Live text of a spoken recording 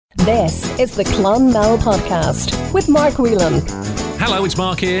This is the Clonmel Podcast with Mark Whelan. Hello, it's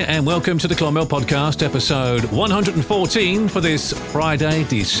Mark here, and welcome to the Clonmel Podcast, episode 114 for this Friday,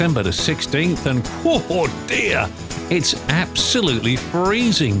 December the 16th. And oh dear, it's absolutely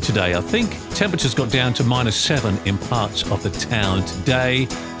freezing today. I think temperatures got down to -7 in parts of the town today.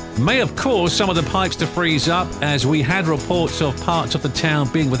 May have caused some of the pipes to freeze up, as we had reports of parts of the town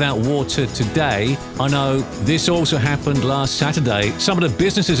being without water today. I know this also happened last Saturday. Some of the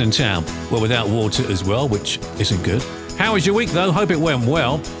businesses in town were without water as well, which isn't good. How was your week though? Hope it went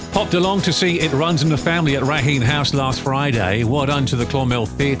well. Popped along to see It Runs in the Family at Raheen House last Friday. Well done to the Clonmel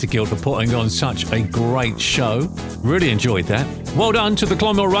Theatre Guild for putting on such a great show. Really enjoyed that. Well done to the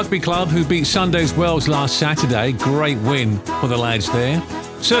Clonmel Rugby Club, who beat Sunday's Wells last Saturday. Great win for the lads there.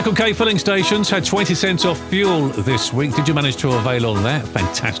 Circle K filling stations had 20 cents off fuel this week. Did you manage to avail on that?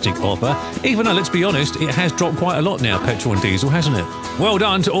 Fantastic offer. Even though, let's be honest, it has dropped quite a lot now, petrol and diesel, hasn't it? Well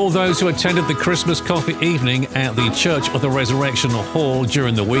done to all those who attended the Christmas coffee evening at the Church of the Resurrection Hall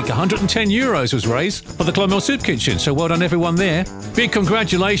during the week. €110 was raised for the Clonmel Soup Kitchen, so well done everyone there. Big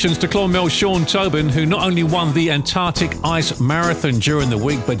congratulations to Clonmel's Sean Tobin, who not only won the Antarctic Ice Marathon during the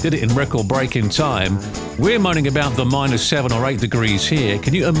week, but did it in record-breaking time. We're moaning about the -7 or 8 degrees here.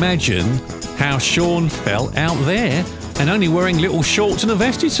 Can you imagine how Sean felt out there and only wearing little shorts and a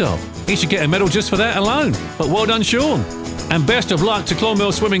vesty top? He should get a medal just for that alone. But well done, Sean. And best of luck to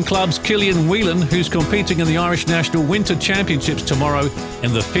Clonmel Swimming Club's Aideen Wylde, who's competing in the Irish National Winter Championships tomorrow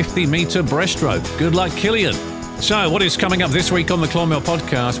in the 50-metre breaststroke. Good luck, Killian. So, what is coming up this week on the Clonmel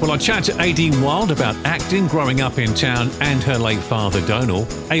Podcast? Well, I chat to Aideen Wylde about acting, growing up in town, and her late father, Donal.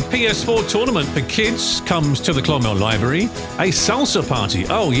 A PS4 Tournament for kids comes to the Clonmel Library. A salsa party,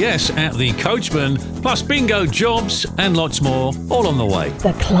 oh yes, at the Coachman. Plus bingo, jobs, and lots more, all on the way.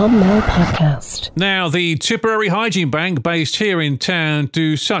 The Clonmel Podcast. Now, the Tipperary Hygiene Bank, based here in town,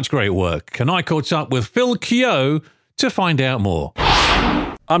 do such great work. And I caught up with Phil Kehoe to find out more.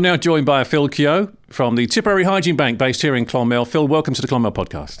 I'm now joined by Phil Kehoe from the Tipperary Hygiene Bank, based here in Clonmel. Phil, welcome to the Clonmel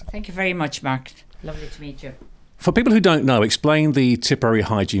Podcast. Thank you very much, Mark. Lovely to meet you. For people who don't know, explain the Tipperary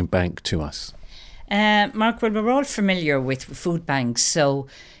Hygiene Bank to us. Mark, well, we're all familiar with food banks, so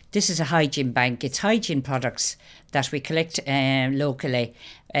this is a hygiene bank. It's hygiene products that we collect locally.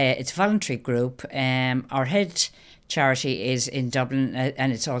 It's a voluntary group. Our head charity is in Dublin,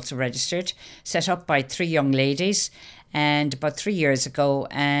 and it's also registered, set up by 3 young ladies, and about 3 years ago.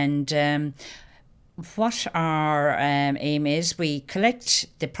 And what our aim is, we collect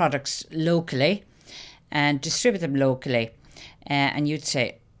the products locally and distribute them locally. And you'd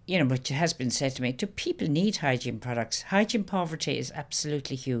say, you know, but it has been said to me, do people need hygiene products? Hygiene poverty is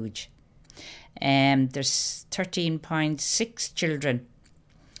absolutely huge. There's 13.6 children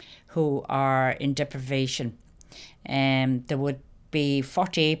who are in deprivation. There would be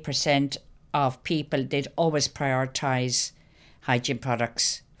 48% of people, they'd always prioritise hygiene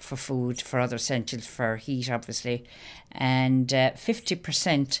products for food, for other essentials, for heat obviously, and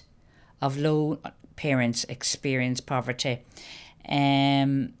 50% of low parents experience poverty.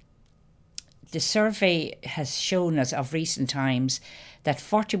 The survey has shown us of recent times that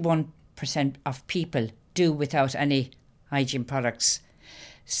 41% of people do without any hygiene products.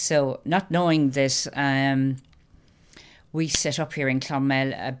 So not knowing this, we set up here in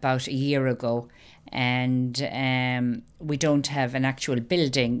Clonmel about a year ago, and we don't have an actual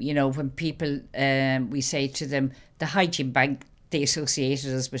building. You know, when people, we say to them, the hygiene bank, they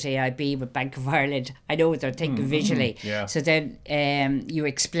associated us with AIB, with Bank of Ireland. I know what they're thinking visually. Yeah. So then you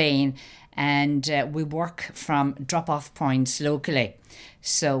explain, and we work from drop-off points locally.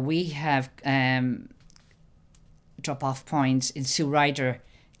 So we have drop-off points in Sue Ryder,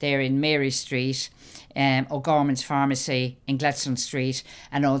 there in Mary Street, O'Gorman's Pharmacy in Gladstone Street,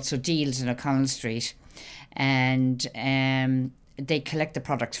 and also Deals in O'Connell Street. And they collect the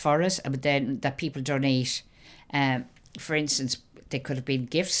products for us, but then that people donate. For instance, they could have been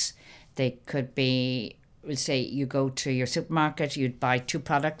gifts. They could be, we'll say you go to your supermarket, you'd buy 2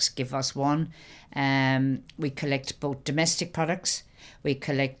 products, give us 1. We collect both domestic products. We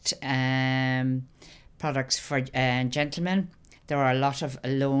collect products for gentlemen. There are a lot of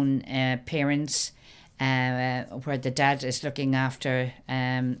alone parents where the dad is looking after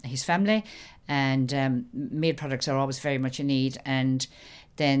his family, and meal products are always very much in need. And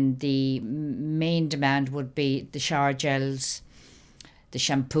then the main demand would be the shower gels, the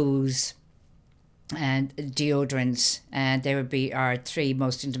shampoos, and deodorants, and they would be our 3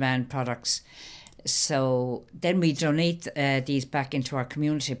 most in demand products. So then we donate these back into our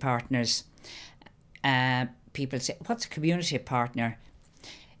community partners. People say, what's a community partner?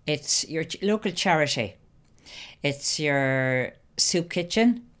 It's your local charity. It's your soup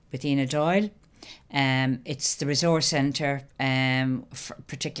kitchen. with Ina Doyle. It's the resource centre,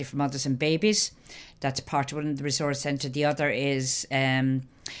 particularly for mothers and babies. That's part of one of the resource centre. The other is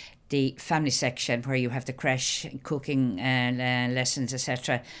the family section, where you have the creche, cooking lessons,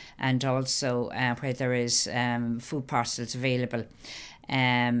 etc., and also where there is food parcels available.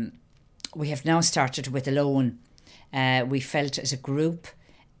 We have now started with a loan. We felt as a group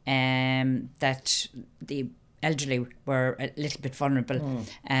that the elderly were a little bit vulnerable,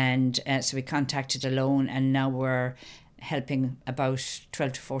 and so we contacted a loan, and now we're helping about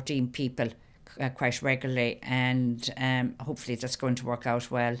 12 to 14 people quite regularly, and hopefully that's going to work out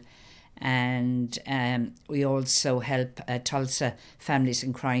well. And we also help Tulsa families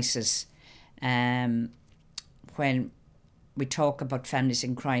in crisis. When we talk about families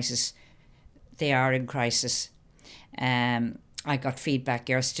in crisis, they are in crisis. I got feedback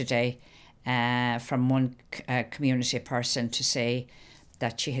yesterday from one community person to say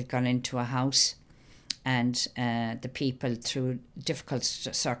that she had gone into a house, and the people, through difficult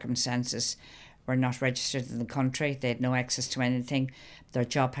circumstances, were not registered in the country. They had no access to anything. Their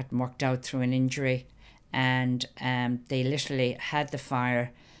job hadn't worked out through an injury, and they literally had the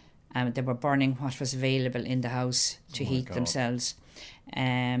fire. They were burning what was available in the house to heat themselves.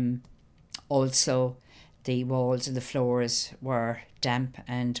 Also, the walls and the floors were damp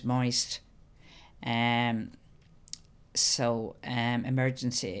and moist. So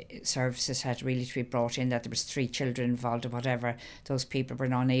emergency services had really to be brought in, that there was 3 children involved or whatever. Those people were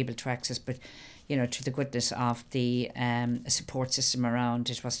not able to access, but to the goodness of the support system around,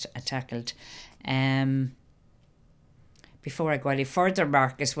 it was tackled. Before I go any further,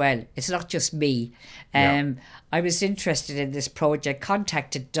 Mark, as well, it's not just me. I was interested in this project,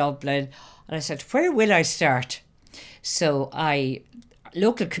 contacted Dublin, and I said, where will I start? So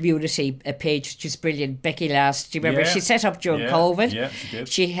local community page, which is brilliant. Becky Last, do you remember? She set up during COVID. Yeah, she did.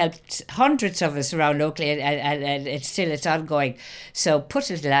 She helped hundreds of us around locally, and it's ongoing. So put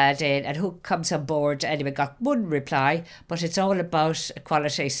a little ad in, and who comes on board? Anyway, got one reply, but it's all about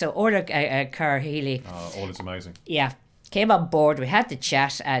equality. So Orla Kerr Healy. All is amazing. Yeah, came on board. We had the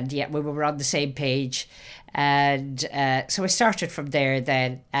chat, and we were on the same page. And so we started from there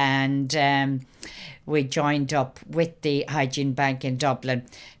then, and we joined up with the Hygiene Bank in Dublin,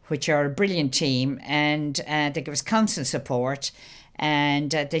 which are a brilliant team, and they give us constant support,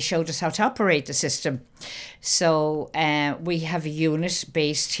 and they showed us how to operate the system. So we have a unit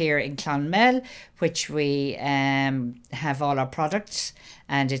based here in Clonmel, which we have all our products,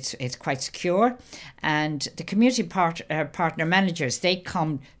 and it's quite secure. And the community partner managers, they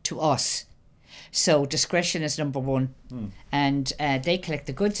come to us. So discretion is number one, and they collect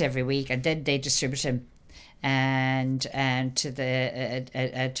the goods every week, and then they distribute them, and to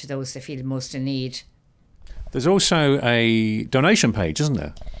those they feel most in need. There's also a donation page, isn't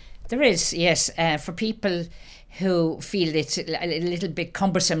there? There is, yes, for people who feel it's a little bit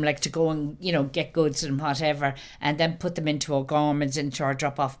cumbersome, like to go and get goods and whatever, and then put them into our garments, into our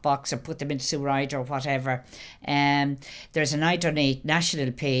drop-off box, or put them into Ride or whatever. There's an I Donate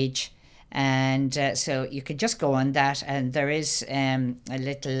national page. And so you can just go on that, and there is a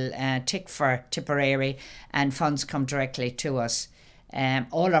little tick for Tipperary, and funds come directly to us.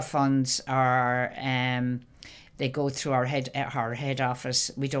 All our funds are they go through our head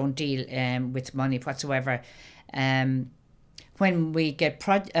office. We don't deal with money whatsoever. When we get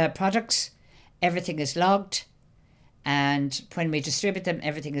products, everything is logged, and when we distribute them,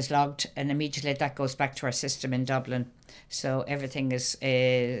 everything is logged, and immediately that goes back to our system in Dublin. So everything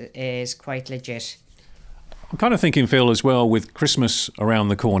is quite legit. I'm kind of thinking, Phil, as well, with Christmas around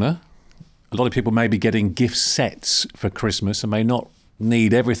the corner, a lot of people may be getting gift sets for Christmas and may not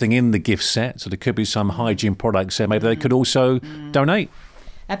need everything in the gift set. So there could be some hygiene products there. Maybe they could also donate.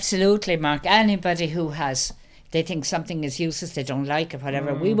 Absolutely, Mark. Anybody who they think something is useless, they don't like it,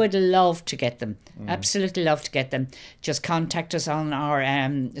 whatever, we would love to get them. Absolutely love to get them. Just contact us on our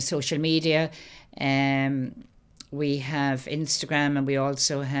social media. We have Instagram, and we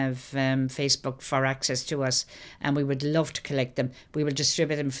also have Facebook for access to us, and we would love to collect them. We will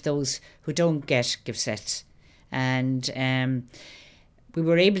distribute them for those who don't get gift sets. And we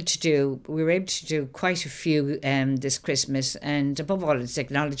were able to do quite a few this Christmas, and above all, it's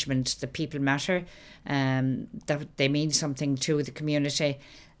acknowledgement that people matter, that they mean something to the community,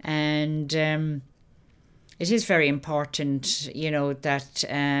 and it is very important, that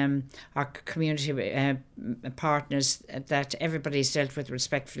our community partners, that everybody's dealt with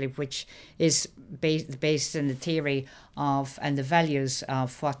respectfully, which is based in the theory of and the values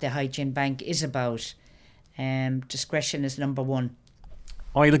of what the Hygiene Bank is about. Discretion is number one.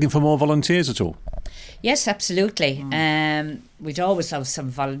 Are you looking for more volunteers at all? Yes, absolutely. We'd always love some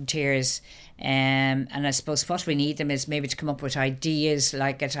volunteers. And I suppose what we need them is maybe to come up with ideas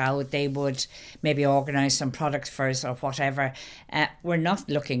like at how they would maybe organise some products for us or whatever. We're not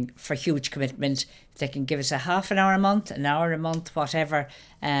looking for huge commitment. If they can give us a half an hour a month, an hour a month, whatever,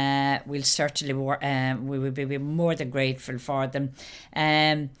 we'll certainly we would be more than grateful for them.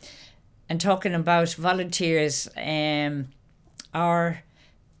 And talking about volunteers,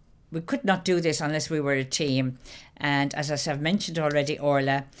 we could not do this unless we were a team. And as I've mentioned already,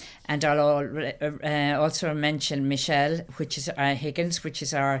 Orla, and I'll also mention Michelle, which is Higgins, which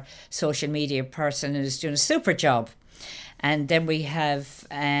is our social media person, and is doing a super job. And then we have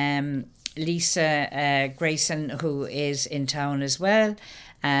Lisa Grayson, who is in town as well.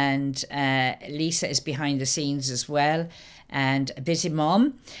 And Lisa is behind the scenes as well. And a busy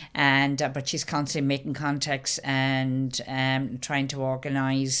mom, but she's constantly making contacts and trying to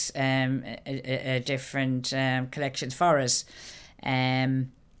organise different collections for us.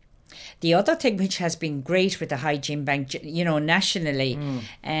 The other thing which has been great with the Hygiene Bank, nationally,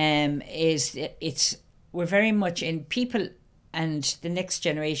 is we're very much in people, and the next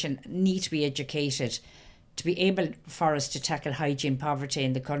generation need to be educated to be able for us to tackle hygiene poverty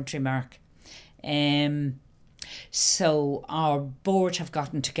in the country, Mark. So our board have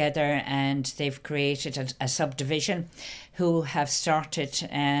gotten together and they've created a subdivision who have started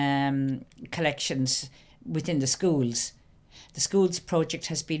collections within the schools. The schools project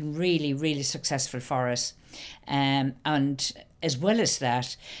has been really, really successful for us. And as well as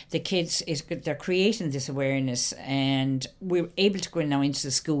that, the kids, they're creating this awareness, and we're able to go now into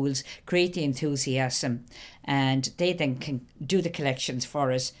the schools, create the enthusiasm, and they then can do the collections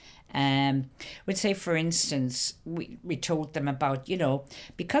for us. We'd say, for instance, we told them about,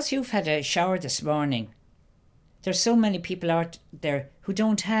 because you've had a shower this morning, there's so many people out there who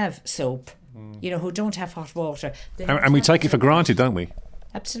don't have soap, who don't have hot water. And we take it for granted, don't we?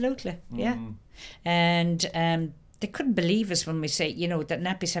 Absolutely, yeah. And they couldn't believe us when we say, that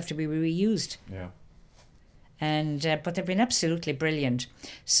nappies have to be reused. Yeah. And but they've been absolutely brilliant.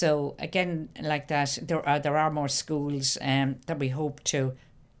 So again, like that, there are more schools that we hope to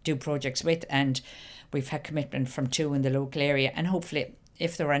do projects with, and we've had commitment from 2 in the local area, and hopefully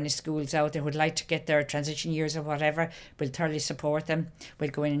if there are any schools out there who would like to get their transition years or whatever, we'll thoroughly support them. We'll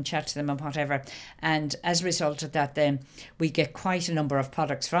go in and chat to them and whatever, and as a result of that then we get quite a number of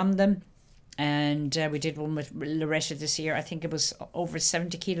products from them. And we did one with Loretta this year. I think it was over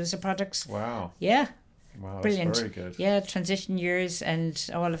 70 kilos of products. Wow. Yeah. Wow, brilliant. That's very good. Yeah, transition years and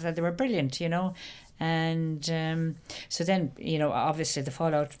all of that, they were brilliant, And so then, obviously the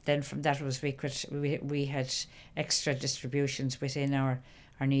fallout then from that was we had extra distributions within our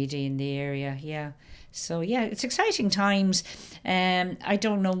needy in the area. Yeah. So yeah, it's exciting times. I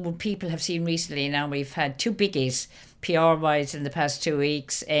don't know what people have seen recently. Now we've had 2 biggies PR-wise in the past 2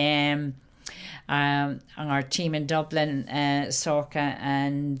 weeks. Our team in Dublin, Sorka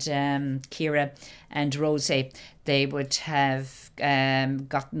and Kira and Rosie, they would have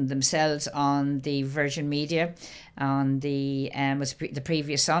gotten themselves on the Virgin Media on the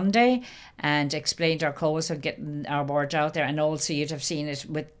previous Sunday and explained our cause of getting our word out there. And also you'd have seen it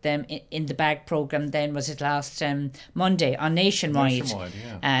with them in the bag programme then, was it last Monday on Nationwide.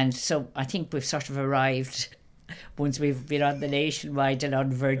 Yeah. And so I think we've sort of arrived once we've been on the Nationwide and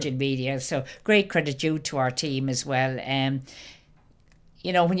on Virgin Media. So great credit due to our team as well.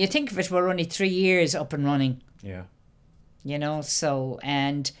 When you think of it, we're only 3 years up and running. Yeah. So,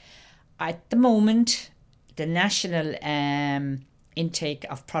 and at the moment, the national intake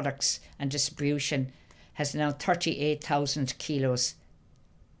of products and distribution has now 38,000 kilos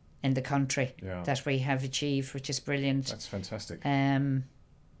in the country that we have achieved, which is brilliant. That's fantastic.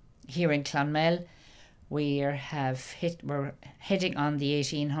 Here in Clonmel, we're heading on the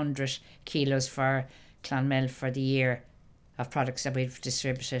 1,800 kilos for Clonmel for the year of products that we've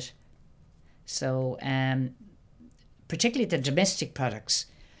distributed. So, particularly the domestic products,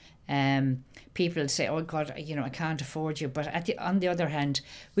 people say, "Oh God, I can't afford you." But on the other hand,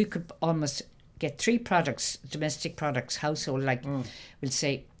 we could almost get 3 products, domestic products, household, like we'll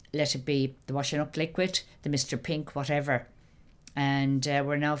say, let it be the washing up liquid, the Mr. Pink, whatever. And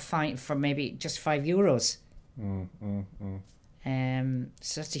we're now fine for maybe just €5.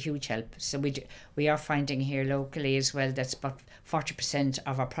 So that's a huge help. So we are finding here locally as well that's about 40%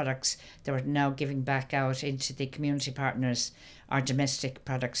 of our products that we're now giving back out into the community partners are domestic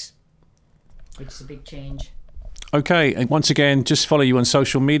products, which is a big change. Okay, and once again, just follow you on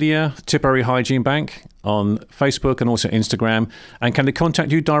social media, Tipperary Hygiene Bank on Facebook and also Instagram. And can they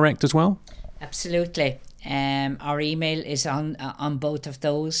contact you direct as well? Absolutely. Our email is on both of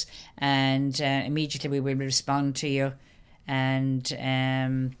those, and immediately we will respond to you.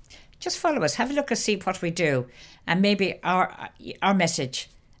 And just follow us, have a look and see what we do, and maybe our message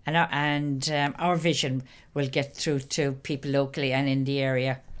and our vision will get through to people locally and in the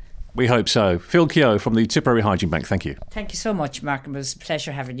area. We hope so. Phil Kehoe from the Tipperary Hygiene Bank, thank you. Thank you so much, Mark. It was a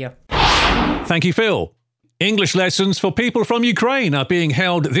pleasure having you. Thank you, Phil. English lessons for people from Ukraine are being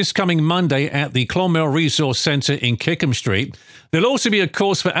held this coming Monday at the Clonmel Resource Centre in Kehoe Street. There'll also be a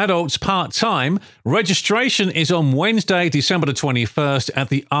course for adults part-time. Registration is on Wednesday, December the 21st at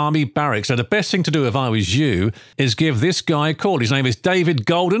the Army Barracks. Now, the best thing to do if I was you is give this guy a call. His name is David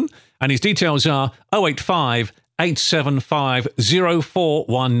Golden, and his details are 085 875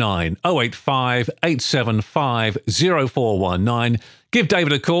 0419. 085 875 0419. Give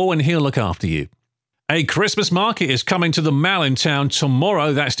David a call and he'll look after you. A Christmas market is coming to the Mall in town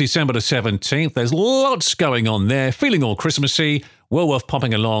tomorrow. That's December the 17th. There's lots going on there. Feeling all Christmassy. Well worth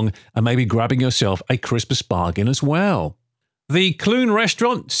popping along and maybe grabbing yourself a Christmas bargain as well. The Clune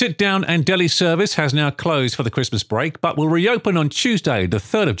restaurant, sit-down and deli service has now closed for the Christmas break, but will reopen on Tuesday, the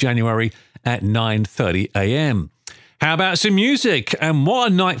 3rd of January at 9:30 a.m. How about some music? And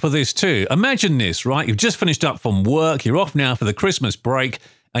what a night for this too. Imagine this, right? You've just finished up from work. You're off now for the Christmas break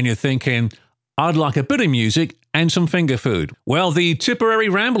and you're thinking, I'd like a bit of music and some finger food. Well, the Tipperary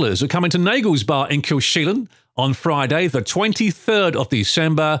Ramblers are coming to Nagel's Bar in Kilsheelan on Friday, the 23rd of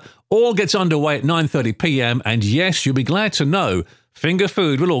December. All gets underway at 9:30 p.m. And yes, you'll be glad to know finger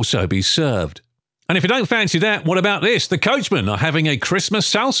food will also be served. And if you don't fancy that, what about this? The Coachman are having a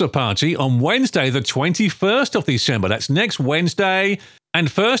Christmas Salsa Party on Wednesday, the 21st of December. That's next Wednesday. And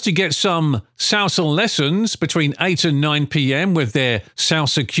first, you get some salsa lessons between 8 and 9 p.m. with their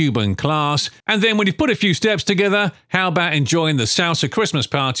Salsa Cuban class. And then when you've put a few steps together, how about enjoying the Salsa Christmas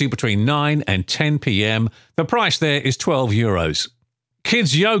Party between 9 and 10 p.m. The price there is €12.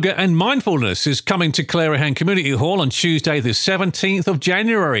 Kids Yoga and Mindfulness is coming to Clarehan Community Hall on Tuesday the 17th of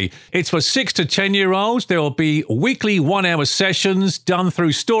January. It's for 6 to 10-year-olds. There will be weekly 1-hour sessions done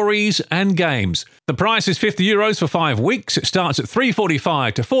through stories and games. The price is €50 for 5 weeks. It starts at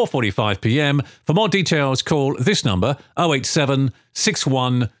 3:45 to 4:45 p.m. For more details, call this number 087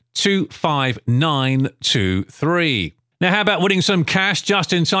 61 25923. Now, how about winning some cash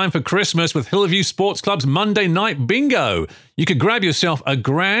just in time for Christmas with Hillview Sports Club's Monday Night Bingo? You could grab yourself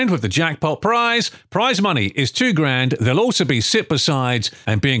 £1,000 with the jackpot prize. Prize money is £2,000. There'll also be sit-besides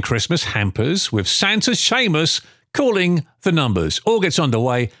and being Christmas hampers with Santa's Seamus calling the numbers. All gets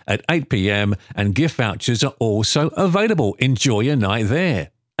underway at 8 p.m. and gift vouchers are also available. Enjoy your night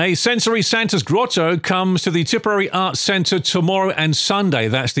there. A Sensory Santa's Grotto comes to the Tipperary Arts Centre tomorrow and Sunday.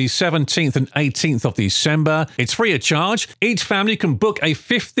 That's the 17th and 18th of December. It's free of charge. Each family can book a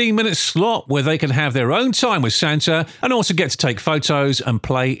 15-minute slot where they can have their own time with Santa and also get to take photos and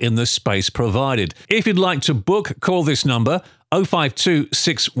play in the space provided. If you'd like to book, call this number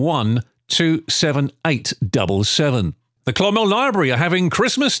 05261 27877. The Clonmel Library are having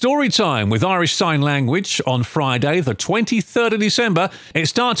Christmas story time with Irish Sign Language on Friday, the 23rd of December. It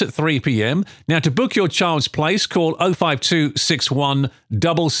starts at 3 p.m. Now, to book your child's place, call 05261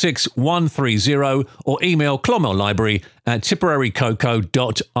 66130 or email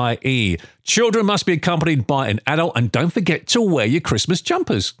clonmellibrary@tipperarycoco.ie. Children must be accompanied by an adult, and don't forget to wear your Christmas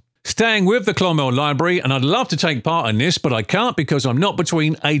jumpers. Staying with the Clonmel Library, and I'd love to take part in this, but I can't because I'm not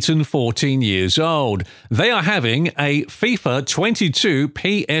between 8 and 14 years old. They are having a FIFA 22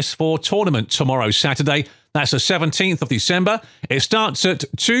 PS4 Tournament tomorrow, Saturday. That's the 17th of December. It starts at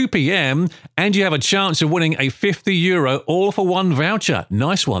 2 p.m. and you have a chance of winning a €50 all-for-one voucher.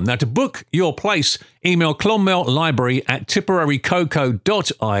 Nice one. Now, to book your place, email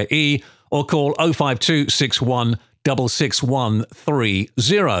clonmellibrary@tipperarycoco.ie or call 05261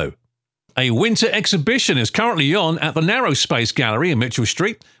 66130. A winter exhibition is currently on at the Narrow Space Gallery in Mitchell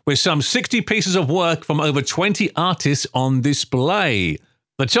Street with some 60 pieces of work from over 20 artists on display.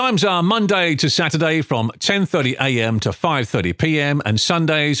 The times are Monday to Saturday from 10:30 a.m. to 5:30 p.m. and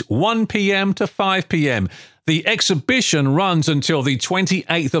Sundays 1 p.m. to 5 p.m. The exhibition runs until the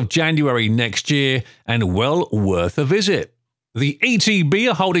 28th of January next year and well worth a visit. The ETB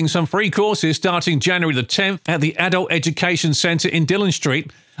are holding some free courses starting January the 10th at the Adult Education Centre in Dillon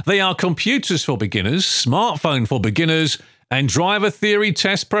Street. They are computers for beginners, smartphone for beginners, and driver theory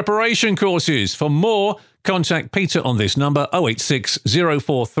test preparation courses. For more, contact Peter on this number 086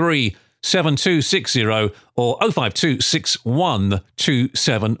 043 7260 or 05261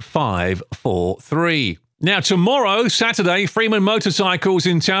 27543. Now, tomorrow, Saturday, Freeman Motorcycles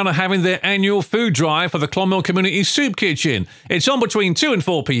in town are having their annual food drive for the Clonmel Community Soup Kitchen. It's on between 2 and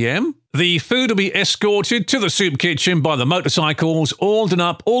 4 p.m. The food will be escorted to the soup kitchen by the motorcycles, all done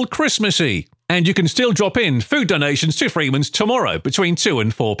up all Christmassy. And you can still drop in food donations to Freeman's tomorrow between 2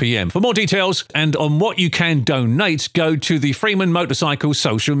 and 4 p.m. For more details and on what you can donate, go to the Freeman Motorcycles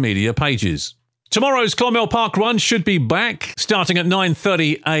social media pages. Tomorrow's Clonmel Park Run should be back, starting at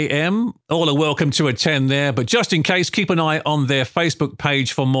 9:30 a.m. All are welcome to attend there, but just in case, keep an eye on their Facebook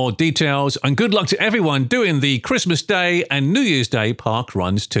page for more details, and good luck to everyone doing the Christmas Day and New Year's Day park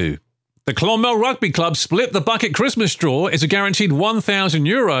runs too. The Clonmel Rugby Club Split the Bucket Christmas Draw is a guaranteed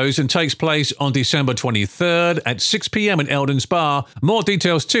 €1,000 and takes place on December 23rd at 6 p.m. in Eldon's Bar. More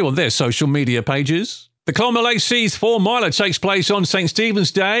details too on their social media pages. The Clonmel AC's 4-miler takes place on St. Stephen's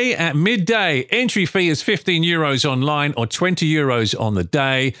Day at midday. Entry fee is €15 online or €20 on the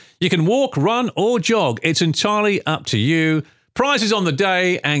day. You can walk, run or jog. It's entirely up to you. Prizes on the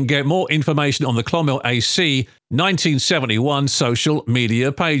day, and get more information on the Clonmel AC 1971 social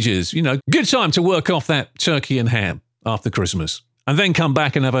media pages. You know, good time to work off that turkey and ham after Christmas. And then come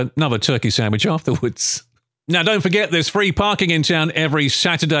back and have another turkey sandwich afterwards. Now, don't forget, there's free parking in town every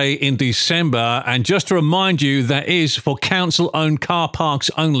Saturday in December. And just to remind you, that is for council-owned car parks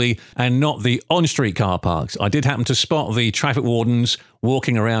only and not the on-street car parks. I did happen to spot the traffic wardens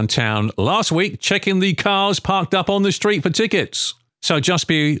walking around town last week, checking the cars parked up on the street for tickets. So just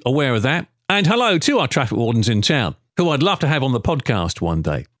be aware of that. And hello to our traffic wardens in town, who I'd love to have on the podcast one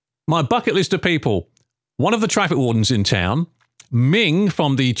day. My bucket list of people: one of the traffic wardens in town, Ming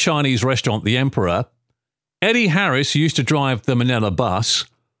from the Chinese restaurant The Emperor, Eddie Harris, who used to drive the Manila bus.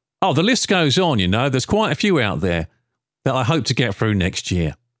 Oh, the list goes on, you know. There's quite a few out there that I hope to get through next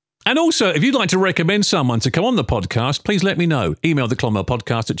year. And also, if you'd like to recommend someone to come on the podcast, please let me know. Email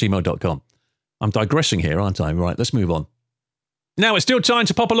theclonmelpodcast@gmail.com. I'm digressing here, aren't I? Right, let's move on. Now, it's still time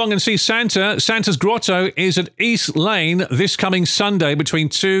to pop along and see Santa. Santa's Grotto is at East Lane this coming Sunday between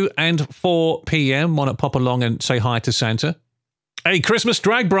 2 and 4 p.m. Why not pop along and say hi to Santa? A Christmas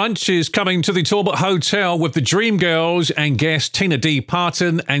drag brunch is coming to the Talbot Hotel with the Dream Girls and guest Tina D.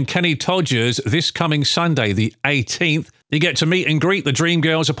 Parton and Kenny Todgers this coming Sunday, the 18th. You get to meet and greet the Dream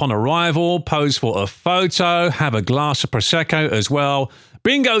Girls upon arrival, pose for a photo, have a glass of Prosecco as well.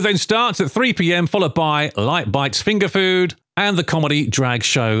 Bingo then starts at 3 p.m, followed by Light Bites finger food and the comedy drag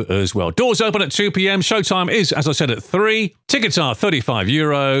show as well. Doors open at 2 p.m. Showtime is, as I said, at 3. Tickets are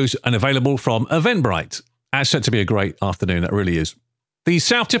 €35 and available from Eventbrite. That's set to be a great afternoon, that really is. The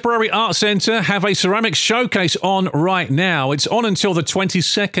South Tipperary Arts Centre have a ceramics showcase on right now. It's on until the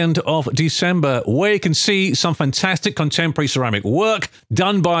 22nd of December, where you can see some fantastic contemporary ceramic work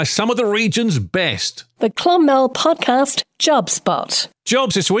done by some of the region's best. The Clonmel Podcast Job Spot.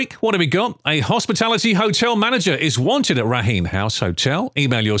 Jobs this week, what have we got? A hospitality hotel manager is wanted at Raheen House Hotel.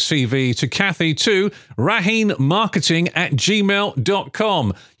 Email your CV to Kathy to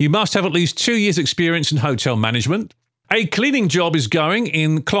raheenmarketing@gmail.com. You must have at least 2 years' experience in hotel management. A cleaning job is going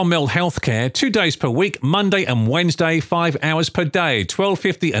in Clonmel Healthcare 2 days per week, Monday and Wednesday, 5 hours per day,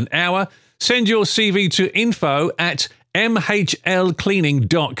 $12.50 an hour. Send your CV to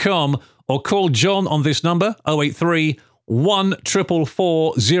info@mhlcleaning.com or call John on this number, 083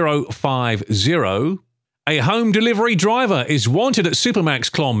 144 050. A home delivery driver is wanted at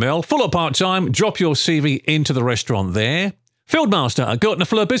Supermax Clonmel. Full or part-time, drop your CV into the restaurant there. Fieldmaster at Gortna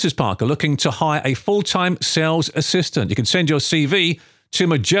Fuller Business Park are looking to hire a full-time sales assistant. You can send your CV to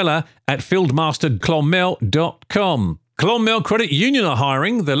magella@fieldmasterclonmel.com. Clonmel Credit Union are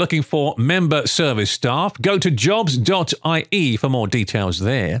hiring. They're looking for member service staff. Go to jobs.ie for more details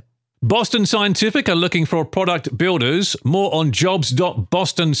there. Boston Scientific are looking for product builders. More on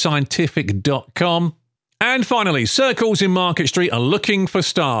jobs.bostonscientific.com. And finally, Circles in Market Street are looking for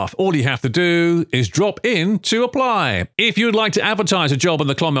staff. All you have to do is drop in to apply. If you'd like to advertise a job on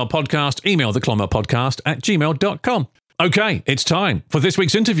the Clonmel Podcast, email theclonmelpodcast@gmail.com. Okay, it's time for this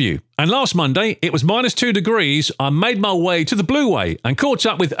week's interview. And last Monday, it was -2 degrees. I made my way to the Blueway and caught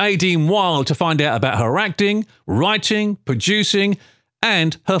up with Aideen Wylde to find out about her acting, writing, producing,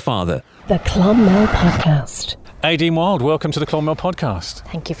 and her father. The Clonmel Podcast. Aideen Wylde, welcome to the Clonmel Podcast.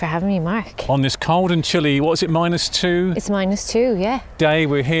 Thank you for having me, Mark. On this cold and chilly, what is it, -2? It's -2, yeah. Day,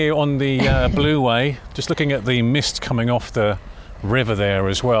 we're here on the Blueway, just looking at the mist coming off the river there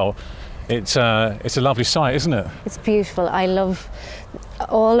as well. It's a lovely sight, isn't it? It's beautiful. I love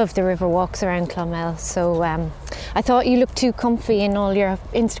all of the river walks around Clonmel. So I thought you looked too comfy in all your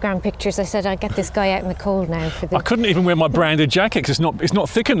Instagram pictures. I said I'd get this guy out in the cold now. I couldn't even wear my branded jacket because it's not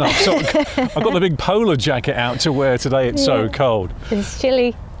thick enough. So I've got the big polar jacket out to wear today. It's so cold. It's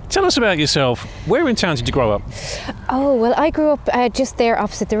chilly. Tell us about yourself. Where in town did you grow up? Oh, well, I grew up just there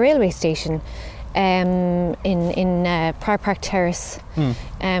opposite the railway station. In Prior Park Terrace,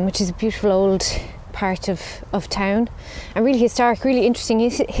 which is a beautiful old part of town, and really historic, really interesting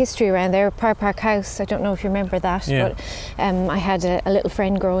history around there. Prior Park House, I don't know if you remember that, but I had a little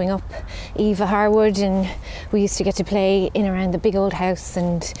friend growing up, Eva Harwood, and we used to get to play in around the big old house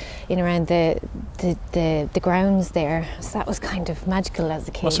and in around the grounds there, so that was kind of magical as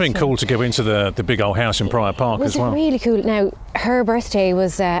a kid. Must have been cool to go into the big old house in Prior Park as well. It was really cool. Now, her birthday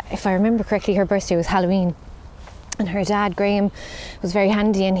was, if I remember correctly, her birthday was Halloween. And her dad, Graham, was very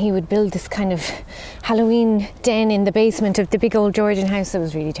handy, and he would build this kind of Halloween den in the basement of the big old Georgian house that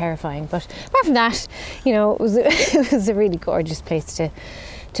was really terrifying. But apart from that, it was a really gorgeous place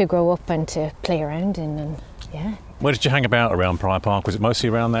to grow up and to play around in, and yeah. Where did you hang about around Prior Park? Was it mostly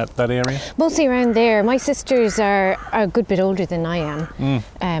around that area? Mostly around there. My sisters are a good bit older than I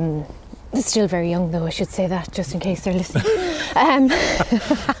am. Still very young, though, I should say that, just in case they're listening.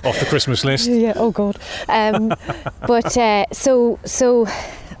 Off the Christmas list. Yeah, oh God. But so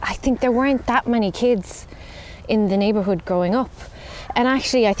I think there weren't that many kids in the neighbourhood growing up. And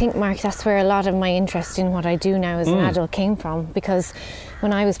actually, I think, Mark, that's where a lot of my interest in what I do now as an adult came from, because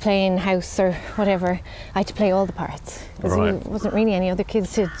when I was playing house or whatever, I had to play all the parts. Because there wasn't really any other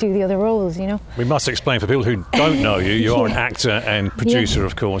kids to do the other roles, We must explain for people who don't know you, you are an actor and producer,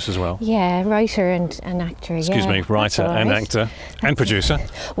 of course, as well. Yeah, writer and actor, Excuse me, writer and actor and producer.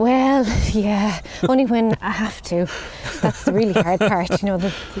 Well, yeah, only when I have to. That's the really hard part,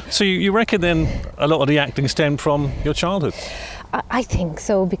 So you reckon then a lot of the acting stemmed from your childhood? I think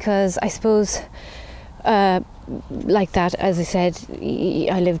so, because I suppose, like that, as I said,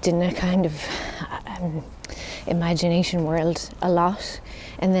 I lived in a kind of imagination world a lot,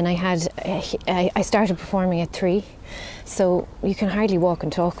 and then I started performing at 3, so you can hardly walk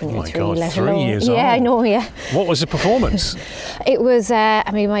and talk when you're 3, God, let 3 alone. years old. Yeah, I know, yeah. What was the performance? It was,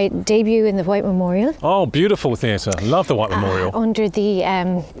 my debut in the White Memorial. Oh, beautiful theatre. Love the White Memorial. Under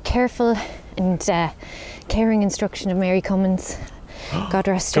the careful and caring instruction of Mary Cummins. God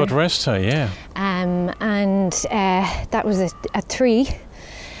rest her. God rest her, yeah. And that was at 3,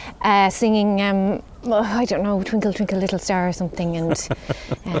 singing, I don't know, Twinkle Twinkle Little Star or something, and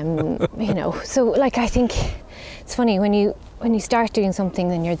so like I think it's funny when you start doing something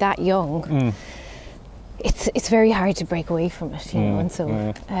when you're that young, it's very hard to break away from it, and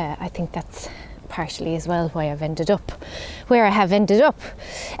so I think that's partially as well why I've ended up where I have ended up.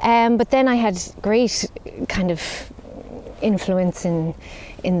 But then I had great kind of influence in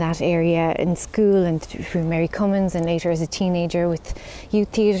that area in school and through Mary Cummins, and later as a teenager with youth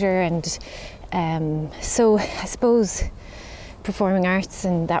theatre, and so I suppose performing arts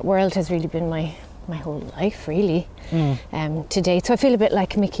and that world has really been my whole life, really, to date. So I feel a bit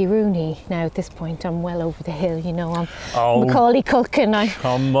like Mickey Rooney now at this point. I'm well over the hill, I'm Macaulay Culkin.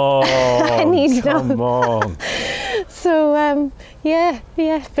 Come on, I need come on. So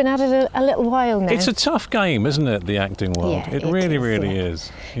been at it a little while now. It's a tough game, isn't it, the acting world? Yeah, it really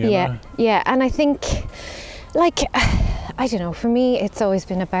is. Yeah, and I think, like, I don't know, for me it's always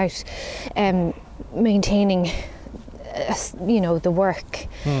been about maintaining the work,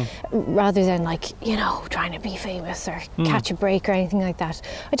 rather than trying to be famous or catch a break or anything like that.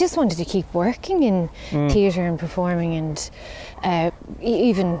 I just wanted to keep working in theatre and performing, and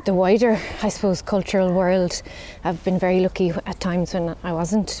even the wider, I suppose, cultural world. I've been very lucky at times when I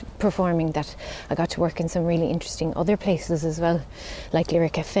wasn't performing that I got to work in some really interesting other places as well, like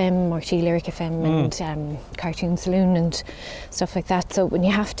Lyric FM, Morty Lyric FM, and Cartoon Saloon and stuff like that. So when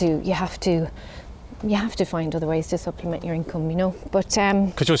you have to find other ways to supplement your income, But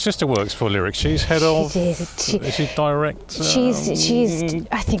because your sister works for Lyric, she's head of. Is she director? She's.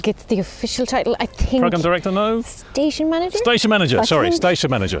 I think it's the official title. I think. Program director, no. Station manager. Station manager.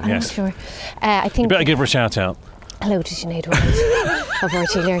 Station manager. I'm yes. not sure. I think. You better give her a shout out. Hello to Sinead of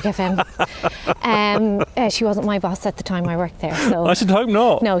RT Lyric FM. She wasn't my boss at the time I worked there, so I should hope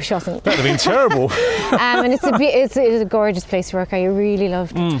not. No, she wasn't. That'd have been terrible. And it's a gorgeous place to work. I really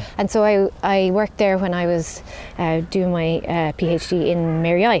loved it. And so I worked there when I was doing my PhD in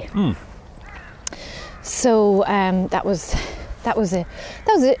Mary I. So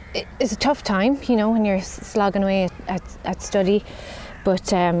it's a tough time, when you're slogging away at study.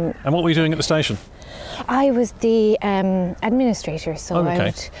 But and what were you doing at the station? I was the administrator, so I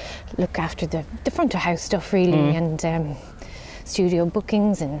would look after the front of house stuff, really, and studio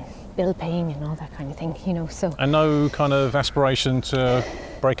bookings and bill paying and all that kind of thing, So. And no kind of aspiration to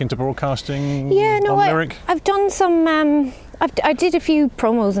break into broadcasting? Yeah, no, on Lyric? I've done some. I did a few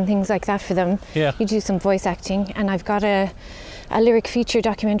promos and things like that for them. Yeah. You do some voice acting, and I've got a a lyric feature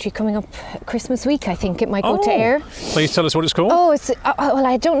documentary coming up Christmas week. I think it might go to air. Please tell us what it's called. Oh, it's well,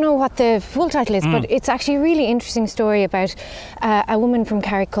 I don't know what the full title is, but it's actually a really interesting story about a woman from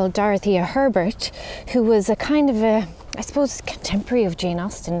Carrick called Dorothea Herbert, who was a kind of a, I suppose, contemporary of Jane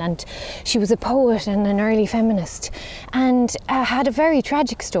Austen, and she was a poet and an early feminist, and had a very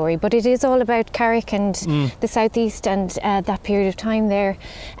tragic story, but it is all about Carrick and the southeast and that period of time there.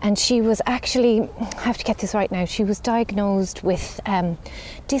 And she was actually, I have to get this right now, she was diagnosed with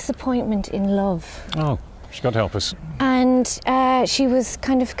disappointment in love. Oh, she's got to help us. And she was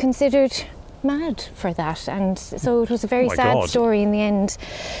kind of considered mad for that, and so it was a very sad story in the end.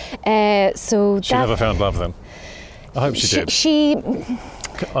 So she never found love then? I hope she did.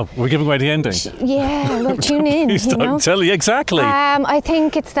 We're giving away the ending. Yeah, well, tune in. Please don't tell you exactly. I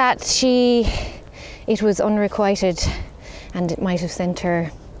think it's that it was unrequited, and it might have sent her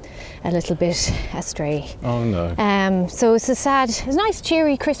a little bit astray. Oh no. So it's a nice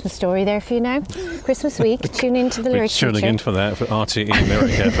cheery Christmas story there for you now. Christmas week. Tune into the lyric feature. We're tuning in for that for RTE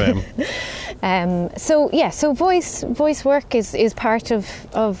Lyric FM. So voice work is part of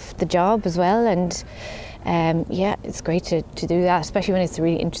the job as well, and it's great to do that, especially when it's a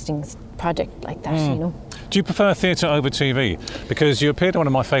really interesting project like that, you know. Do you prefer theatre over TV? Because you appeared on one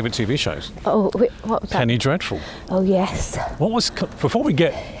of my favourite TV shows. Oh, what was that? Penny Dreadful. Oh, yes.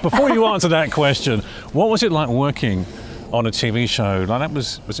 Before you answer that question, what was it like working on a TV show? Like that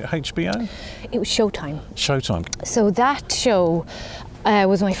was it HBO? It was Showtime. Showtime. So that show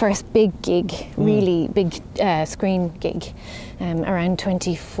was my first big gig, really big screen gig, around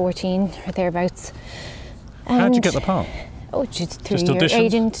 2014 or thereabouts. How did you get the part? Oh, just through your auditions?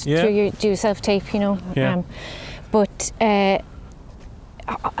 Agent, through your do self-tape, you know. Yeah. But I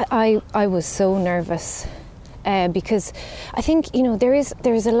was so nervous because I think, you know, there is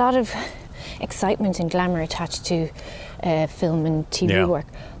a lot of excitement and glamour attached to film and TV work,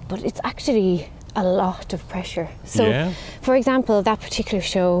 but it's actually a lot of pressure. So, for example, that particular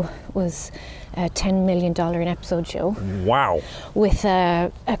show was a $10 million an episode show. Wow. With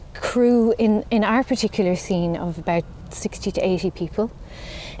a crew in our particular scene of about 60 to 80 people.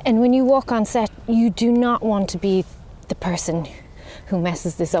 And when you walk on set, you do not want to be the person who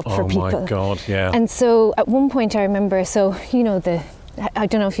messes this up for people. Oh my God, yeah. And so at one point I remember, I don't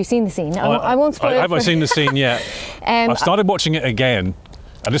know if you've seen the scene. I won't spoil it. I haven't seen the scene yet. I've started watching it again.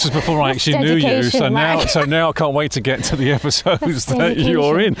 And this is before I actually knew you, so now I can't wait to get to the episodes that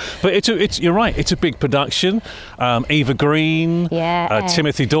you're in. But you're right, it's a big production. Eva Green,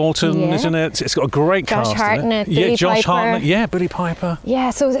 Timothy Dalton, isn't it? It's got a great cast. Josh Hartnett, Billy Piper. Yeah,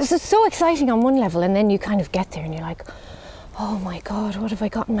 so this is so exciting on one level, and then you kind of get there and you're like, oh my God, what have I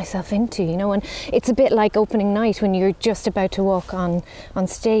gotten myself into? You know, and it's a bit like opening night when you're just about to walk on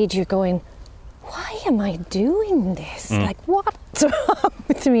stage. You're going, why am I doing this? Like, what's wrong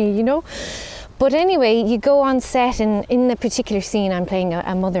with me, you know? But anyway, you go on set, and in the particular scene I'm playing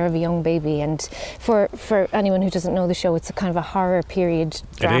a mother of a young baby, and for anyone who doesn't know the show, it's a kind of a horror period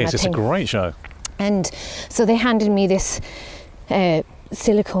drama. It is, it's a great show. And so they handed me this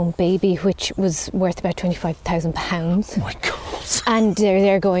silicone baby, which was worth about £25,000. Oh my God. And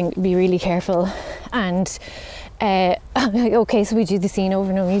they're going, be really careful. And okay, so we do the scene over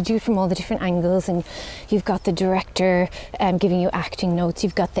and over. You do it from all the different angles, and you've got the director giving you acting notes,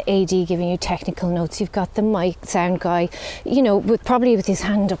 you've got the AD giving you technical notes, you've got the mic sound guy, you know, probably with his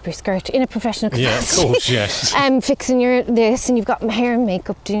hand up your skirt in a professional capacity. Yeah, of course, yes. Fixing your this, and you've got hair and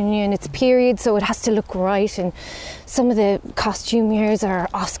makeup doing you, and it's period, so it has to look right. And some of the costumiers are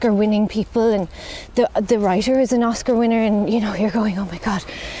Oscar-winning people, and the writer is an Oscar winner, and you know, you're going, oh my God.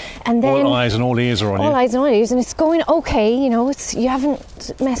 And then all eyes and all ears are on you. All eyes and all ears, and it's going okay, you know, you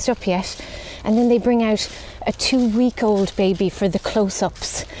haven't messed up yet. And then they bring out a 2-week-old baby for the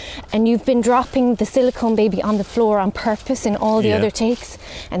close-ups, and you've been dropping the silicone baby on the floor on purpose in all the other takes,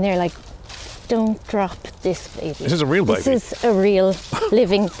 and they're like, don't drop this baby. This is a real baby. This is a real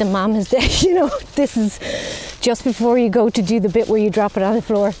living, the mom is there, you know, this is just before you go to do the bit where you drop it on the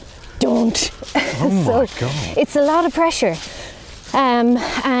floor, don't. Oh my God. It's a lot of pressure. But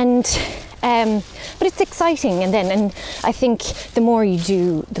it's exciting, and I think the more you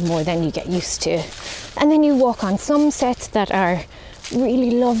do, the more then you get used to. And then you walk on some sets that are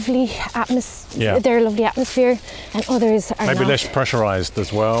really lovely they're a lovely atmosphere, and others are maybe not. less pressurised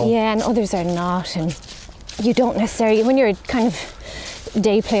as well. Yeah, and others are not, and you don't necessarily, when you're a kind of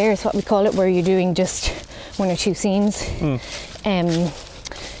day player is what we call it, where you're doing just 1 or 2 scenes,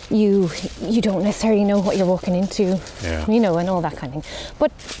 you don't necessarily know what you're walking into, you know, and all that kind of thing.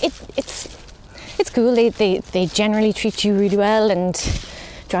 But it's cool. They generally treat you really well and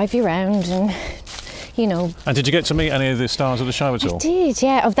drive you around and you know. And did you get to meet any of the stars of the show at all? I did,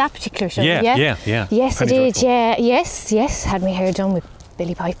 yeah, of that particular show. Yeah. Yes, I Pretty did, dreadful. yeah. Yes. Had my hair done with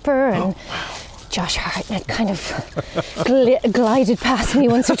Billy Piper and Josh Hartnett kind of glided past me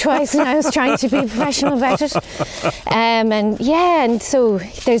once or twice, and I was trying to be professional about it. And so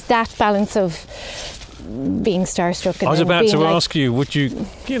there's that balance of being starstruck. And I was then about being to like, ask you, would you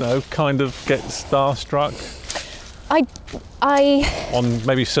kind of get starstruck I on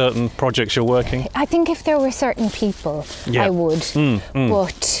maybe certain projects you're working? I think if there were certain people, Yeah. I would.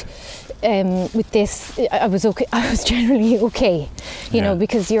 But with this, I was okay. I was generally okay, you know,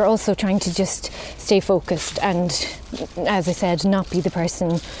 because you're also trying to just stay focused and, as I said, not be the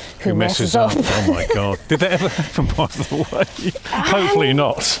person who messes up. Oh my God! Did that ever happen, by the way? Hopefully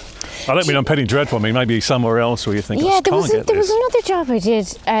not. I don't mean I'm petty dreadful. I mean maybe somewhere else where you think, Yeah, I there can't get was this. another job I did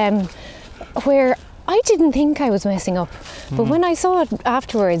where I didn't think I was messing up, but when I saw it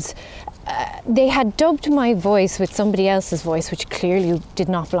afterwards, they had dubbed my voice with somebody else's voice, which clearly did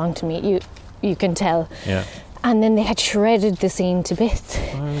not belong to me. You can tell. Yeah. And then they had shredded the scene to bits.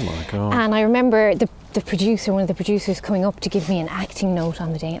 Oh my God. And I remember one of the producers coming up to give me an acting note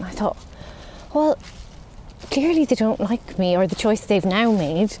on the day, and I thought, well, clearly they don't like me or the choice they've now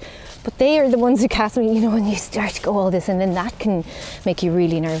made, but they are the ones who cast me, you know, and you start to go all this, and then that can make you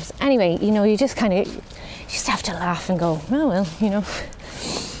really nervous. Anyway, you know, you just have to laugh and go, oh well, you know,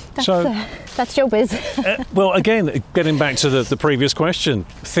 that's showbiz. Well, again, getting back to the previous question,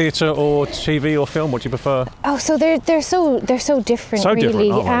 theatre or TV or film, what do you prefer? Oh, so they're so different, So really.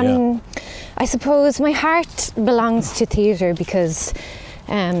 different, aren't they? I suppose my heart belongs to theatre because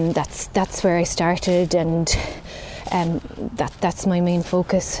that's where I started, and that's my main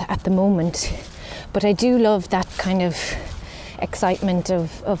focus at the moment. But I do love that kind of excitement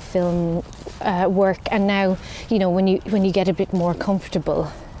of film work, and now, you know, when you get a bit more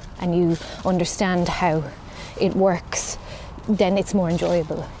comfortable and you understand how it works, then it's more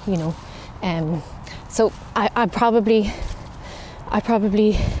enjoyable, you know. So I probably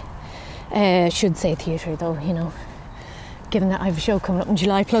should say theatre, though, you know, given that I have a show coming up in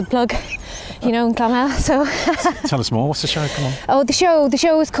July, plug, you know, in Clonmel. So Tell us more. What's the show? Come on. Oh, the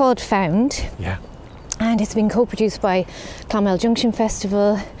show is called Found. Yeah. And it's been co-produced by Clonmel Junction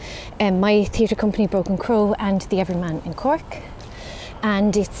Festival, my theatre company Broken Crow, and the Everyman in Cork.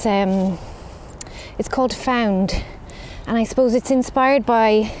 And it's called Found, and I suppose it's inspired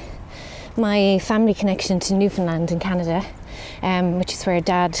by my family connection to Newfoundland in Canada, which is where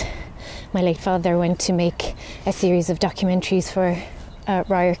my late father, went to make a series of documentaries for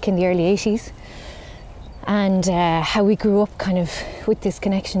Ryerk in the early 80s, and how we grew up kind of with this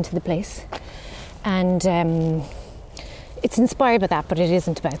connection to the place. And it's inspired by that, but it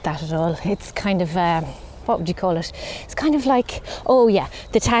isn't about that at all. It's kind of, what would you call it? It's kind of like,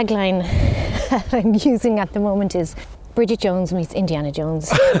 the tagline I'm using at the moment is Bridget Jones meets Indiana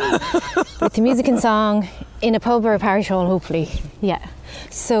Jones with the music and song in a pub or a parish hall, hopefully. Yeah.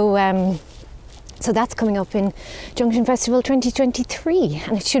 So that's coming up in Junction Festival 2023,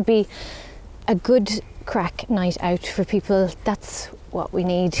 and it should be a good crack night out for people. That's what we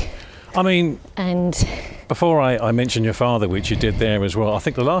need. I mean, and before I mention your father, which you did there as well, I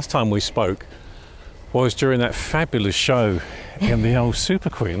think the last time we spoke was during that fabulous show in the old Super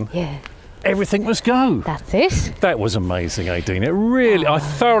Queen. Yeah. Everything was go. That's it. That was amazing, Aideen. It really, I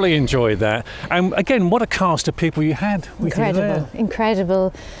thoroughly enjoyed that. And again, what a cast of people you had with you there.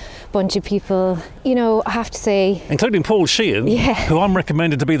 Incredible bunch of people. You know, I have to say, including Paul Sheehan, who I'm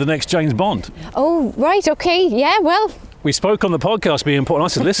recommended to be the next James Bond. Oh, right, okay, yeah, well. We spoke on the podcast being important.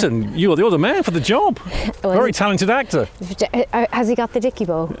 I said, listen, you're the man for the job. Well, very talented actor. Has he got the dicky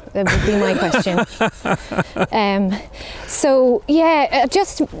bow? That would be my question. So, yeah,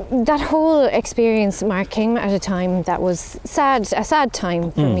 just that whole experience, Mark, came at a time that was a sad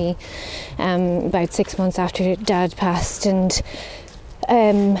time for me, about 6 months after Dad passed, and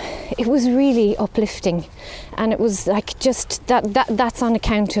it was really uplifting, and it was like just that's on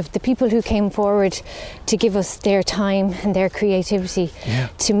account of the people who came forward to give us their time and their creativity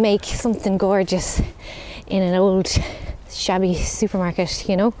to make something gorgeous in an old shabby supermarket,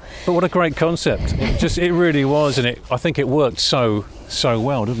 you know. But what a great concept. It really was, and I think it worked so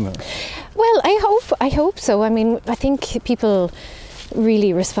well, didn't it? Well, I hope so. I mean, I think people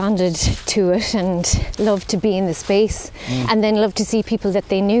really responded to it and loved to be in the space, and then loved to see people that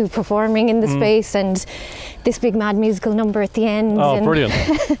they knew performing in the space, and this big mad musical number at the end. Oh, brilliant.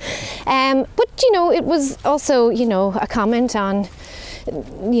 But, you know, it was also, you know, a comment on,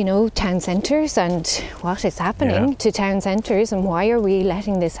 you know, town centres and what is happening to town centres and why are we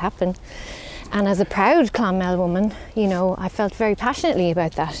letting this happen. And as a proud Clonmel woman, you know, I felt very passionately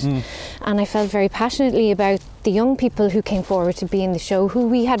about that. And I felt very passionately about the young people who came forward to be in the show, who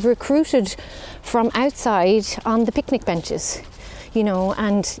we had recruited from outside on the picnic benches, you know,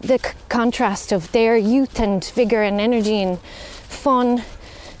 and the contrast of their youth and vigour and energy and fun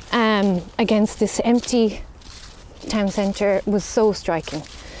against this empty town centre was so striking.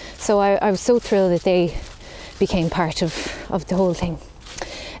 So I was so thrilled that they became part of the whole thing.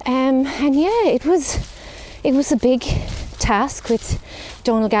 And yeah, it was a big task with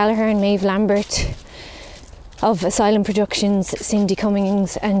Donal Gallagher and Maeve Lambert of Asylum Productions, Cindy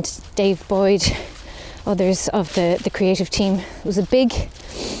Cummings and Dave Boyd, others of the creative team. It was a big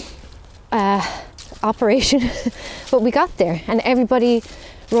operation, but we got there and everybody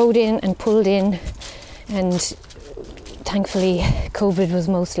rode in and pulled in, and thankfully COVID was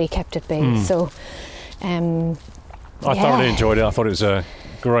mostly kept at bay. So I thoroughly enjoyed it. I thought it was a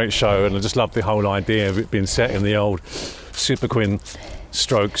great show, and I just loved the whole idea of it being set in the old Super Quinn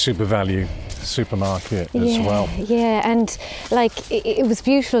stroke Super Value supermarket as well. Yeah, and like it was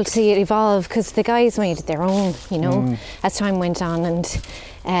beautiful to see it evolve, because the guys made it their own, you know, as time went on,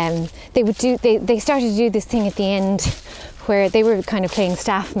 and they started to do this thing at the end where they were kind of playing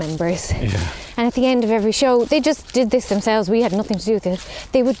staff members. And at the end of every show, they just did this themselves. We had nothing to do with it.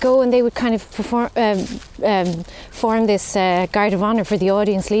 They would go and they would kind of form this guard of honour for the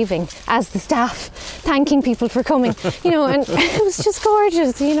audience leaving as the staff, thanking people for coming, you know, and it was just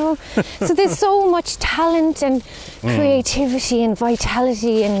gorgeous, you know. So there's so much talent and creativity and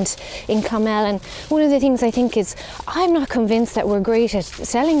vitality in Clonmel, and one of the things I think is I'm not convinced that we're great at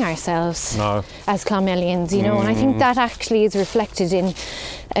selling ourselves as Clonmelians, you know, and I think that actually is reflected in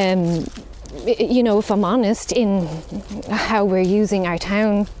you know, if I'm honest, in how we're using our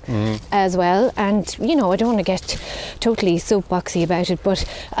town as well. And, you know, I don't want to get totally soapboxy about it, but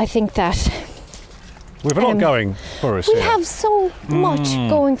I think that we've a lot going for us. We have so much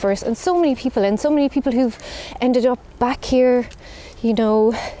going for us, and so many people who've ended up back here, you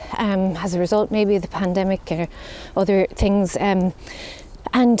know, as a result maybe of the pandemic or other things, and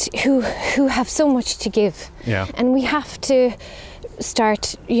who have so much to give. And we have to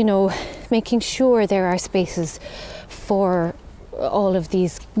start, you know, making sure there are spaces for all of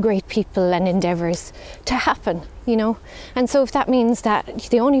these great people and endeavours to happen, you know. And so if that means that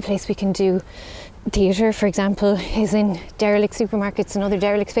the only place we can do theatre, for example, is in derelict supermarkets and other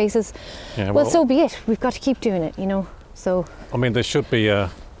derelict spaces, well, so be it. We've got to keep doing it, you know. So I mean, there should be a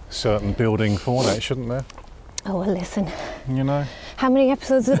certain building for that, shouldn't there? Oh, well, listen. You know? How many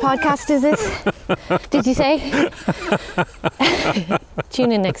episodes of the podcast is this? Did you say?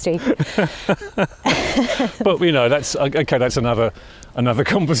 Tune in next week. But, you know, that's okay, that's another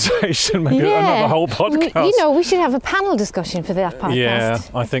conversation, maybe another whole podcast. You know, we should have a panel discussion for that podcast. Yeah,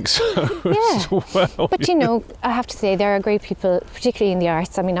 I think so as well. But, you know, I have to say there are great people, particularly in the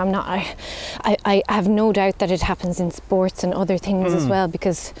arts. I mean, I have no doubt that it happens in sports and other things as well,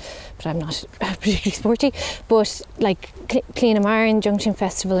 but I'm not particularly sporty. But like Cliona Marin Junction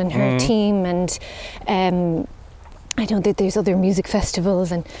Festival and her team, and I know that there's other music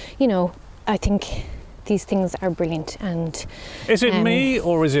festivals, and, you know, I think these things are brilliant. And is it me,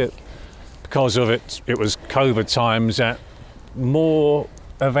 or is it because of it was COVID times that more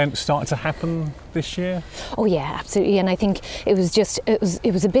events started to happen this year? Oh yeah, absolutely. And I think it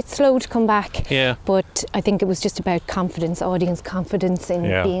was a bit slow to come back. But I think it was just about confidence, audience confidence in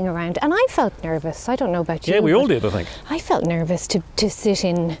being around. And I felt nervous. I don't know about you. Yeah, we all did, I think. I felt nervous to sit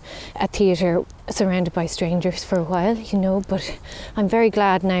in a theatre surrounded by strangers for a while, you know, but I'm very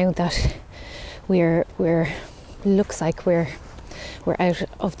glad now that we're looks like we're out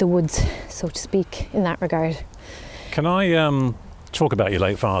of the woods, so to speak, in that regard. Can I talk about your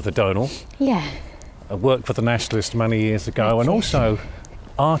late father, Donal? Yeah. I worked for the Nationalist many years ago. That's and it. Also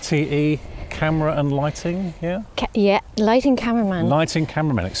RTE camera and lighting, Lighting cameraman. Lighting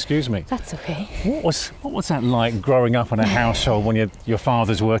cameraman, excuse me. That's okay. What was that like growing up in a household when your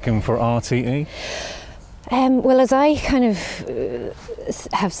father's working for RTE? Well, as I kind of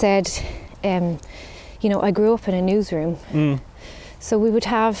have said, you know, I grew up in a newsroom. So we would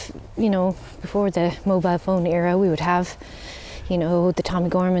have, you know, before the mobile phone era, we would have, you know, the Tommy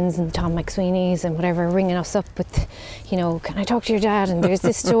Gormans and Tom McSweeney's and whatever ringing us up with, you know, can I talk to your dad? And there's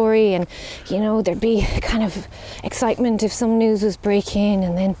this story, and, you know, there'd be kind of excitement if some news was breaking,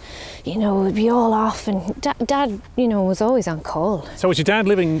 and then, you know, it'd be all off, and dad, you know, was always on call. So was your dad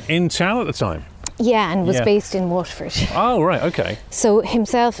living in town at the time? Yeah, and was based in Waterford. Oh, right, okay. So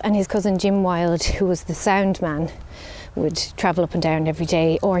himself and his cousin Jim Wylde, who was the sound man, would travel up and down every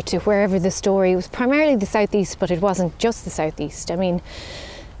day, or to wherever the story. It was primarily the southeast, but it wasn't just the southeast. I mean,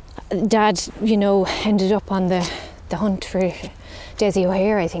 Dad, ended up on the hunt for Desi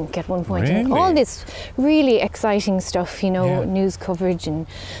O'Hare, I think, at one point. Really? And all this really exciting stuff, news coverage, and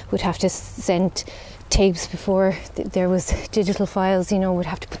would have to send tapes before there was digital files, would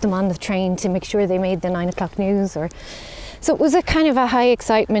have to put them on the train to make sure they made the 9 o'clock news. So it was a kind of a high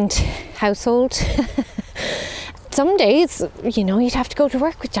excitement household. Some days, you'd have to go to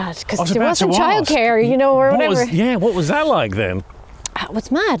work with Dad because there wasn't childcare, or whatever. What was that like then? It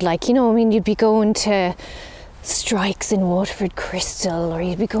was mad. You'd be going to strikes in Waterford Crystal, or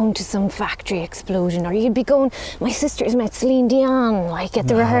you'd be going to some factory explosion, or you'd be going. My sisters met Celine Dion at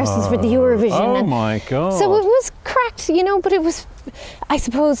the rehearsals for the Eurovision. Oh my God! So it was cracked, but it was. I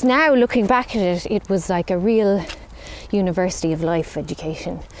suppose now looking back at it, it was like a real University of Life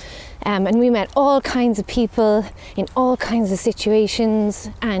education. And we met all kinds of people in all kinds of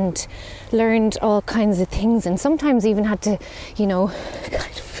situations and learned all kinds of things, and sometimes even had to, kind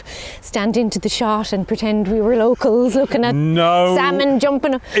of stand into the shot and pretend we were locals looking at salmon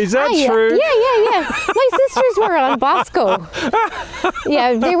jumping up. Is that true? Yeah. My sisters were on Bosco.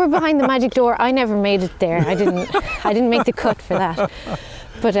 Yeah, they were behind the magic door. I never made it there. I didn't make the cut for that.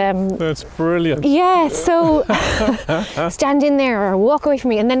 But that's brilliant. Yeah, so stand in there or walk away from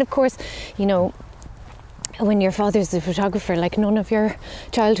me. And then, of course, when your father's a photographer, none of your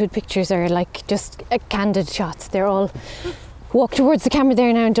childhood pictures are just candid shots. They're all walk towards the camera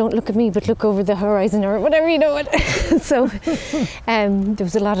there now and don't look at me, but look over the horizon or whatever, So there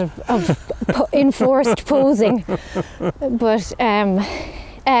was a lot of enforced posing. But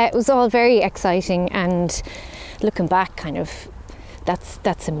it was all very exciting, and looking back, kind of,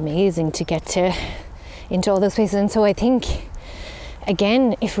 that's amazing to get into all those places. And so I think,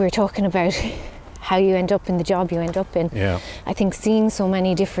 again, if we're talking about how you end up in the job you end up in, I think seeing so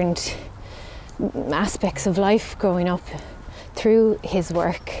many different aspects of life growing up through his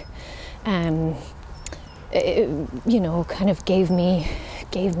work, kind of gave me,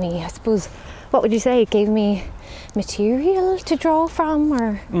 I suppose, what would you say? It gave me material to draw from,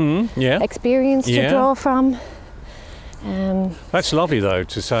 or experience to draw from. That's lovely though,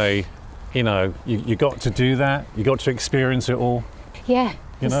 to say, you got to do that, you got to experience it all. Yeah,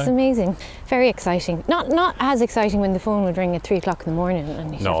 it's amazing. Very exciting. Not as exciting when the phone would ring at 3 o'clock in the morning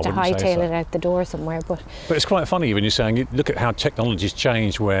and you have to hightail it out the door somewhere. But it's quite funny when you're saying, look at how technology's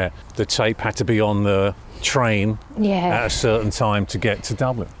changed, where the tape had to be on the train at a certain time to get to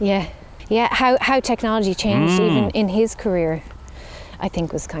Dublin. Yeah, how technology changed even in his career, I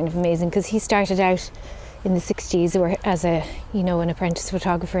think, was kind of amazing, because he started out in the 60s as an apprentice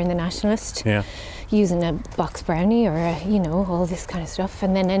photographer in the Nationalist, using a box brownie or all this kind of stuff,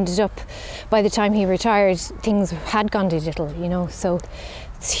 and then ended up, by the time he retired, things had gone digital, so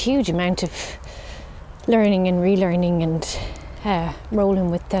it's a huge amount of learning and relearning and rolling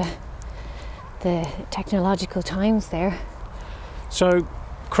with the technological times there. So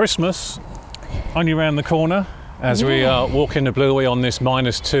Christmas only around the corner as we walk into Blueway on this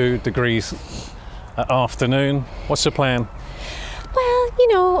 -2 degrees afternoon. What's the plan? Well,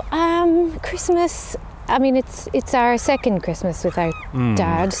 Christmas, I mean, it's our second Christmas without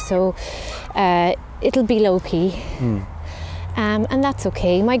Dad, so it'll be low-key. And that's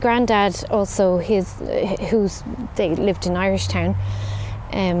okay. My granddad also, they lived in Irishtown,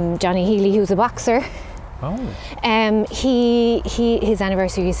 Johnny Healy, who's a boxer. His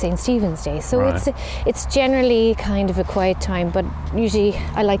anniversary is St. Stephen's Day, so it's generally kind of a quiet time, but usually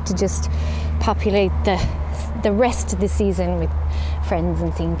I like to just populate the rest of the season with friends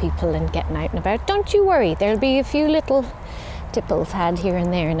and seeing people and getting out and about. Don't you worry, there'll be a few little tipples had here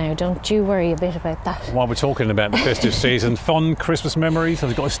and there now. Don't you worry a bit about that. While we're talking about the festive season, fond Christmas memories, have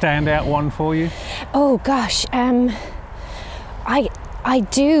you got a standout one for you? Oh gosh, I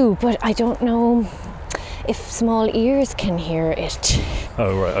do, but I don't know if small ears can hear it.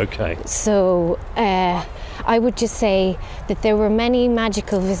 Oh right, okay. So I would just say that there were many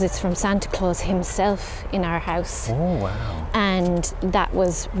magical visits from Santa Claus himself in our house. Oh wow. And that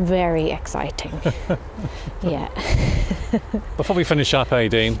was very exciting. Yeah. Before we finish up,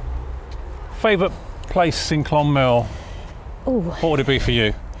 Aideen, favourite place in Clonmel? What would it be for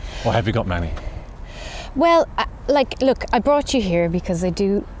you? Or have you got many? Well, look, I brought you here because I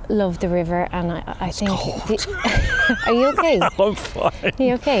do love the river, and I think... Are you okay? I'm fine. Are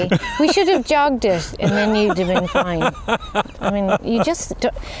you okay? We should have jogged it, and then you'd have been fine. I mean, you just...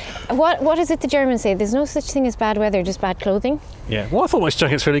 What is it the Germans say? There's no such thing as bad weather, just bad clothing? Yeah, well, I thought my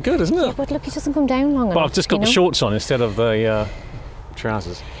jacket's really good, isn't it? Yeah, but look, it doesn't come down long enough. But I've just got the shorts on instead of the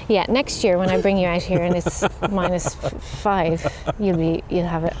trousers. Yeah, next year when I bring you out here and it's -5, you'll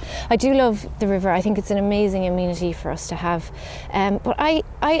have it. I do love the river. I think it's an amazing amenity for us to have. But I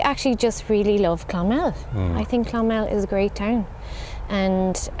actually just really love Clonmel. I think Clonmel is a great town,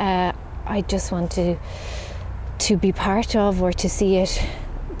 and I just want to be part of or to see it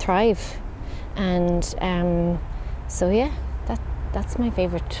thrive. And so yeah, that's my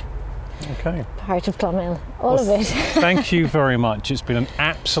favourite part of Clonmel, all of it. Thank you very much. It's been an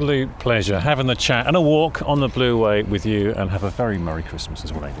absolute pleasure having the chat and a walk on the Blueway with you, and have a very Merry Christmas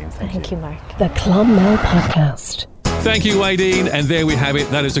as well, Aideen. Thank you, Mark. The Clonmel Podcast. Thank you, Aideen. And there we have it.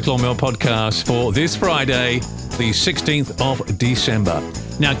 That is the Clonmel Podcast for this Friday, the 16th of December.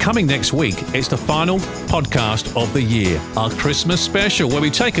 Now, coming next week, it's the final podcast of the year, our Christmas special, where we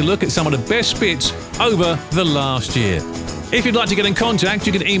take a look at some of the best bits over the last year. If you'd like to get in contact,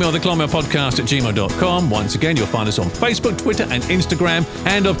 you can email the Clonmel Podcast at gmail.com. Once again, you'll find us on Facebook, Twitter and Instagram,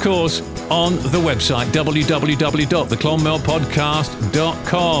 and of course on the website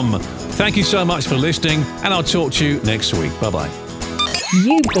www.theclonmelpodcast.com. Thank you so much for listening, and I'll talk to you next week. Bye-bye.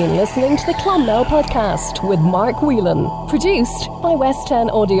 You've been listening to the Clonmel Podcast with Mark Whelan, produced by West 10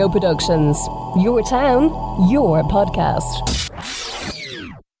 Audio Productions. Your town, your podcast.